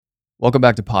Welcome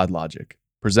back to PodLogic,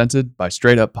 presented by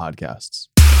Straight Up Podcasts.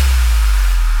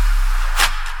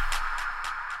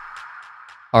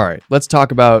 All right, let's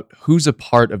talk about who's a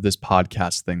part of this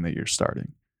podcast thing that you're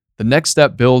starting. The next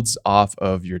step builds off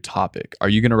of your topic. Are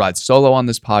you going to ride solo on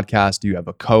this podcast? Do you have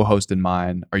a co-host in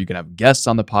mind? Are you going to have guests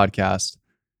on the podcast?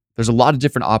 There's a lot of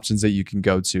different options that you can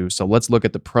go to, so let's look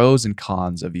at the pros and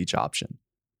cons of each option.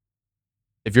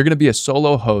 If you're going to be a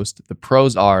solo host, the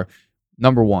pros are,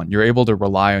 number one, you're able to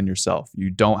rely on yourself. You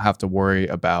don't have to worry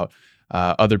about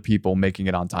other people making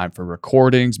it on time for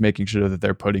recordings, making sure that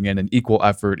they're putting in an equal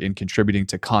effort in contributing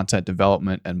to content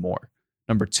development and more.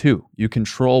 Number two, you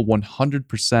control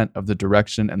 100% of the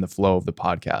direction and the flow of the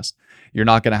podcast. You're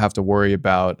not going to have to worry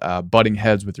about butting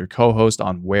heads with your co-host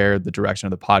on where the direction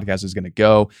of the podcast is going to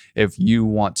go. If you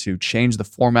want to change the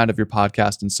format of your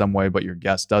podcast in some way, but your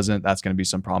guest doesn't, that's going to be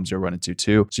some problems you'll run into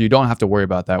too. So you don't have to worry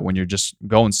about that when you're just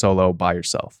going solo by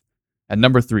yourself. And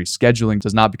number three, scheduling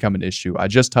does not become an issue. I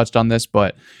just touched on this,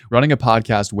 but running a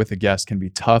podcast with a guest can be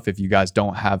tough if you guys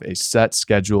don't have a set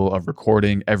schedule of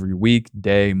recording every week,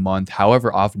 day, month,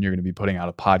 however often you're going to be putting out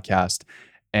a podcast.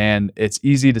 And it's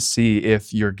easy to see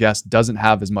if your guest doesn't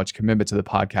have as much commitment to the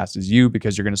podcast as you,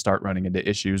 because you're going to start running into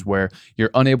issues where you're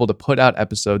unable to put out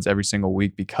episodes every single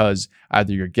week because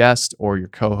either your guest or your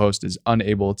co-host is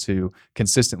unable to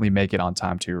consistently make it on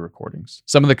time to your recordings.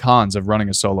 Some of the cons of running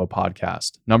a solo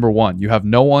podcast. Number one, you have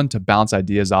no one to bounce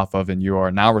ideas off of, and you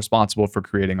are now responsible for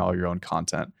creating all your own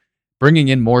content. Bringing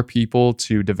in more people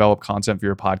to develop content for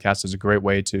your podcast is a great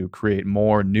way to create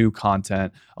more new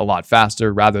content a lot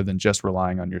faster rather than just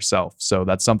relying on yourself. So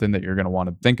that's something that you're going to want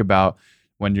to think about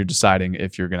when you're deciding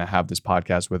if you're going to have this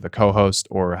podcast with a co-host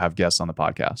or have guests on the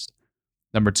podcast.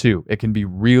 Number two, it can be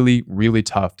really, really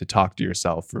tough to talk to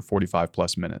yourself for 45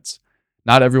 plus minutes.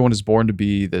 Not everyone is born to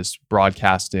be this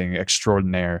broadcasting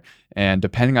extraordinaire. And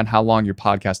depending on how long your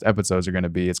podcast episodes are going to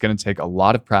be, it's going to take a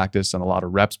lot of practice and a lot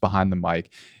of reps behind the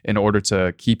mic in order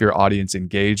to keep your audience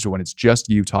engaged when it's just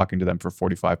you talking to them for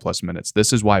 45 plus minutes.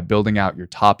 This is why building out your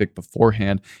topic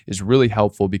beforehand is really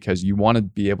helpful, because you want to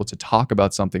be able to talk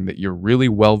about something that you're really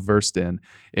well versed in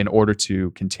order to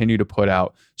continue to put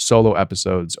out solo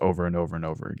episodes over and over and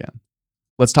over again.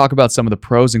 Let's talk about some of the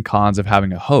pros and cons of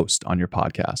having a host on your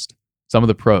podcast. Some of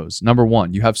the pros. Number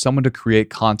one, you have someone to create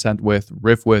content with,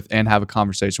 riff with, and have a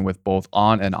conversation with both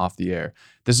on and off the air.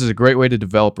 This is a great way to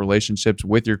develop relationships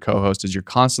with your co-host as you're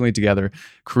constantly together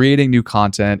creating new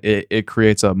content. It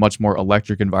creates a much more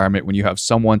electric environment when you have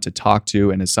someone to talk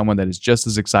to and is someone that is just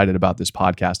as excited about this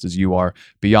podcast as you are,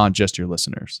 beyond just your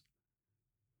listeners.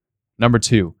 Number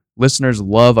two, listeners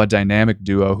love a dynamic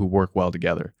duo who work well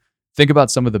together. Think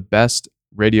about some of the best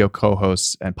radio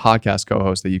co-hosts and podcast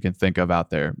co-hosts that you can think of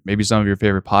out there. Maybe some of your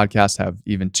favorite podcasts have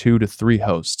even 2 to 3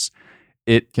 hosts.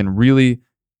 It can really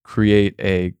create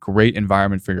a great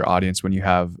environment for your audience when you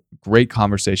have great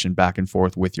conversation back and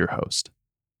forth with your host.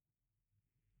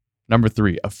 Number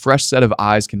three, a fresh set of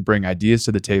eyes can bring ideas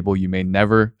to the table you may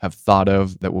never have thought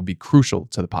of that will be crucial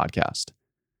to the podcast.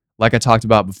 Like I talked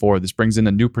about before, this brings in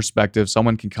a new perspective.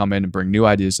 Someone can come in and bring new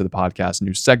ideas to the podcast,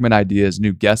 new segment ideas,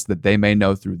 new guests that they may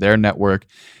know through their network.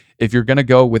 If you're going to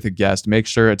go with a guest, make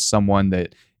sure it's someone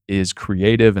that is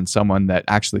creative and someone that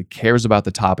actually cares about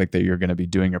the topic that you're going to be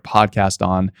doing your podcast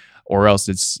on, or else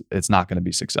it's not going to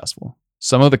be successful.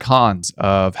 Some of the cons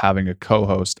of having a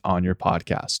co-host on your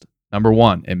podcast. Number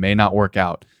one, it may not work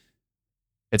out.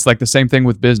 It's like the same thing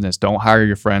with business. Don't hire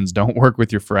your friends. Don't work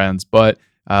with your friends. But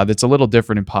that's a little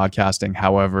different in podcasting.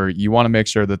 However, you want to make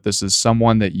sure that this is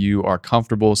someone that you are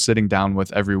comfortable sitting down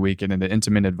with every week in an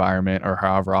intimate environment, or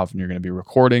however often you're going to be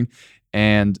recording,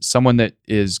 and someone that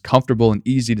is comfortable and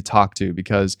easy to talk to.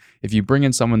 Because if you bring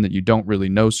in someone that you don't really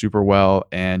know super well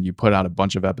and you put out a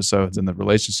bunch of episodes and the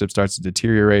relationship starts to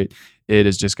deteriorate, it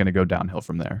is just going to go downhill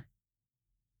from there.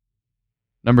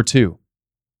 Number two,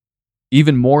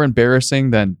 even more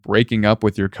embarrassing than breaking up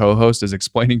with your co-host is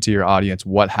explaining to your audience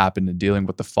what happened and dealing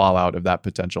with the fallout of that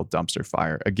potential dumpster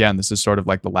fire. Again, this is sort of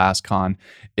like the last con.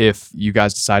 If you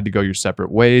guys decide to go your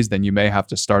separate ways, then you may have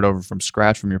to start over from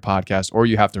scratch from your podcast, or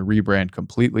you have to rebrand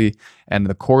completely. And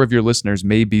the core of your listeners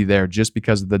may be there just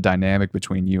because of the dynamic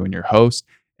between you and your host.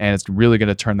 And it's really going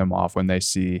to turn them off when they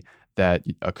see that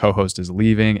a co-host is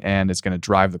leaving, and it's going to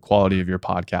drive the quality of your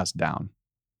podcast down.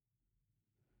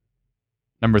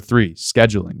 Number three,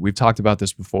 scheduling. We've talked about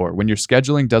this before. When your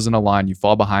scheduling doesn't align, you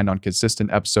fall behind on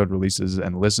consistent episode releases,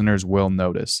 and listeners will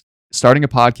notice. Starting a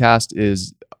podcast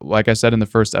is, like I said in the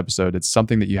first episode, it's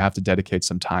something that you have to dedicate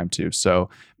some time to. So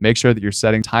make sure that you're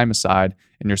setting time aside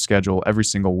in your schedule every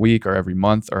single week or every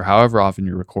month or however often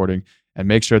you're recording, and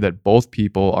make sure that both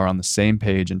people are on the same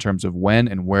page in terms of when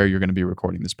and where you're going to be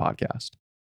recording this podcast.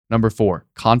 Number 4,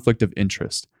 conflict of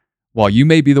interest. While you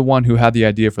may be the one who had the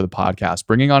idea for the podcast,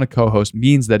 bringing on a co-host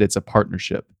means that it's a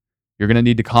partnership. You're going to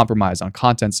need to compromise on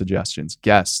content suggestions,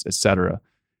 guests, etc.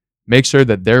 Make sure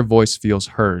that their voice feels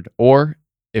heard, or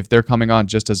if they're coming on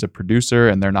just as a producer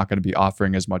and they're not going to be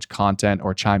offering as much content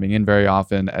or chiming in very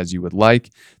often as you would like,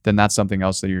 then that's something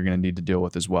else that you're going to need to deal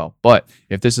with as well. But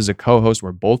if this is a co-host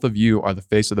where both of you are the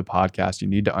face of the podcast, you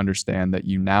need to understand that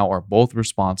you now are both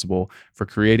responsible for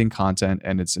creating content,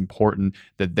 and it's important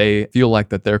that they feel like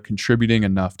that they're contributing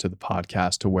enough to the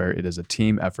podcast to where it is a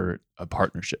team effort, a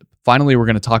partnership. Finally, we're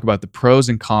going to talk about the pros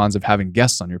and cons of having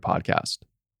guests on your podcast.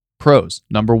 Pros,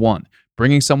 number 1,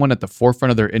 bringing someone at the forefront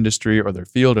of their industry or their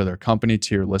field or their company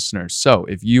to your listeners. So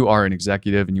if you are an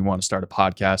executive and you want to start a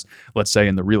podcast, let's say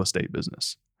in the real estate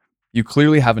business, you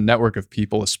clearly have a network of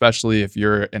people, especially if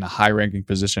you're in a high-ranking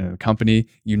position in a company.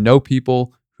 You know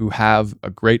people who have a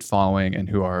great following and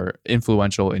who are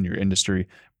influential in your industry.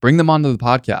 Bring them onto the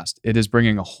podcast. It is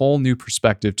bringing a whole new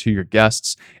perspective to your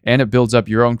guests, and it builds up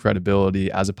your own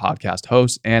credibility as a podcast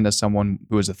host and as someone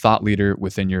who is a thought leader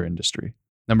within your industry.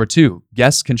 Number 2,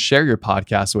 guests can share your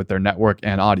podcast with their network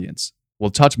and audience.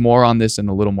 We'll touch more on this in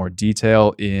a little more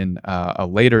detail in a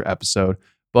later episode,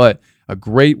 but a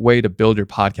great way to build your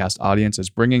podcast audience is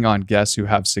bringing on guests who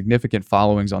have significant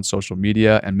followings on social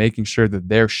media and making sure that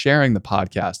they're sharing the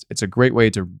podcast. It's a great way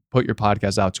to put your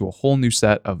podcast out to a whole new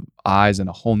set of eyes and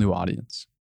a whole new audience.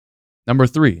 Number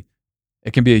 3,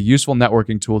 it can be a useful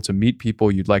networking tool to meet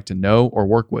people you'd like to know or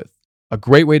work with. A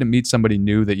great way to meet somebody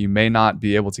new that you may not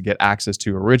be able to get access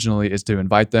to originally is to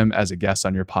invite them as a guest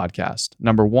on your podcast.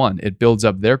 Number 1, it builds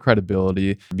up their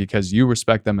credibility because you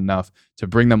respect them enough to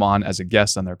bring them on as a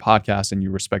guest on their podcast, and you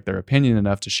respect their opinion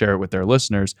enough to share it with their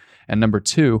listeners. And number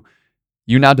 2,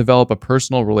 you now develop a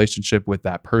personal relationship with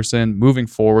that person. Moving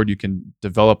forward, you can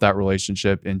develop that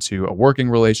relationship into a working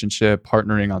relationship,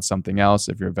 partnering on something else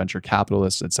if you're a venture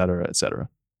capitalist, et cetera, et cetera.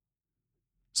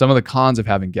 Some of the cons of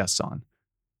having guests on.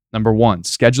 Number 1,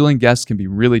 scheduling guests can be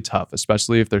really tough,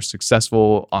 especially if they're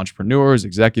successful entrepreneurs,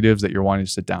 executives that you're wanting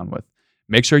to sit down with.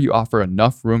 Make sure you offer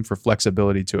enough room for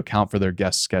flexibility to account for their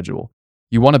guest schedule.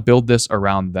 You want to build this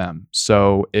around them.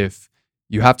 So if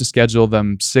you have to schedule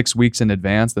them 6 weeks in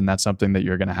advance, then that's something that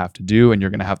you're going to have to do, and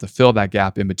you're going to have to fill that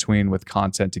gap in between with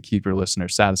content to keep your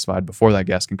listeners satisfied before that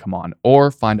guest can come on, or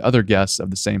find other guests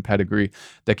of the same pedigree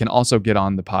that can also get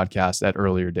on the podcast at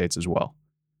earlier dates as well.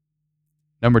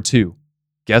 Number 2,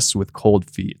 guests with cold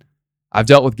feet. I've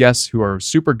dealt with guests who are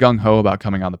super gung-ho about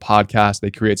coming on the podcast. They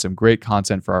create some great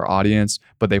content for our audience,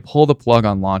 but they pull the plug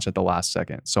on launch at the last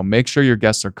second. So make sure your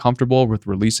guests are comfortable with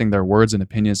releasing their words and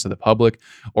opinions to the public,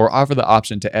 or offer the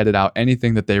option to edit out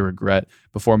anything that they regret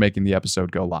before making the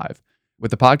episode go live.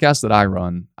 With the podcast that I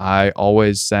run, I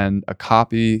always send a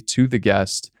copy to the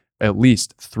guest at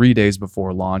least 3 days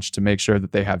before launch to make sure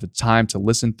that they have the time to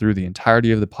listen through the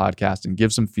entirety of the podcast and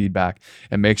give some feedback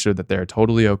and make sure that they're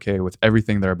totally okay with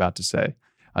everything they're about to say.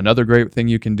 Another great thing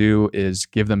you can do is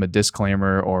give them a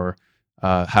disclaimer or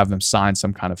have them sign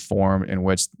some kind of form in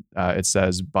which it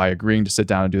says, by agreeing to sit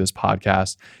down and do this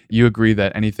podcast, you agree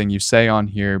that anything you say on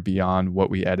here beyond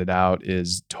what we edit out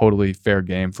is totally fair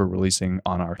game for releasing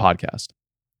on our podcast.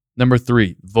 Number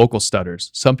 3, vocal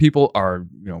stutters. Some people are,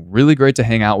 really great to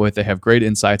hang out with. They have great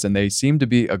insights, and they seem to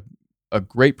be a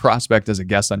great prospect as a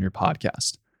guest on your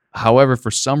podcast. However,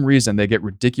 for some reason, they get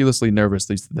ridiculously nervous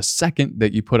the second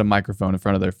that you put a microphone in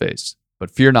front of their face. But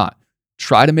fear not.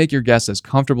 Try to make your guests as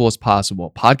comfortable as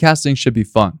possible. Podcasting should be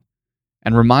fun.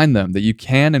 And remind them that you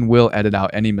can and will edit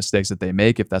out any mistakes that they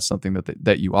make if that's something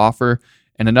that you offer.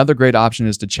 And another great option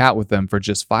is to chat with them for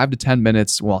just 5 to 10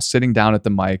 minutes while sitting down at the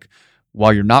mic,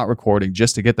 while you're not recording,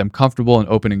 just to get them comfortable and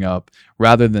opening up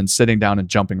rather than sitting down and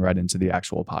jumping right into the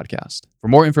actual podcast. For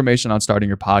more information on starting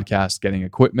your podcast, getting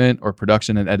equipment, or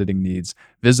production and editing needs,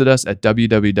 visit us at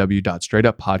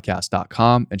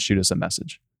www.straightuppodcast.com and shoot us a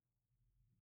message.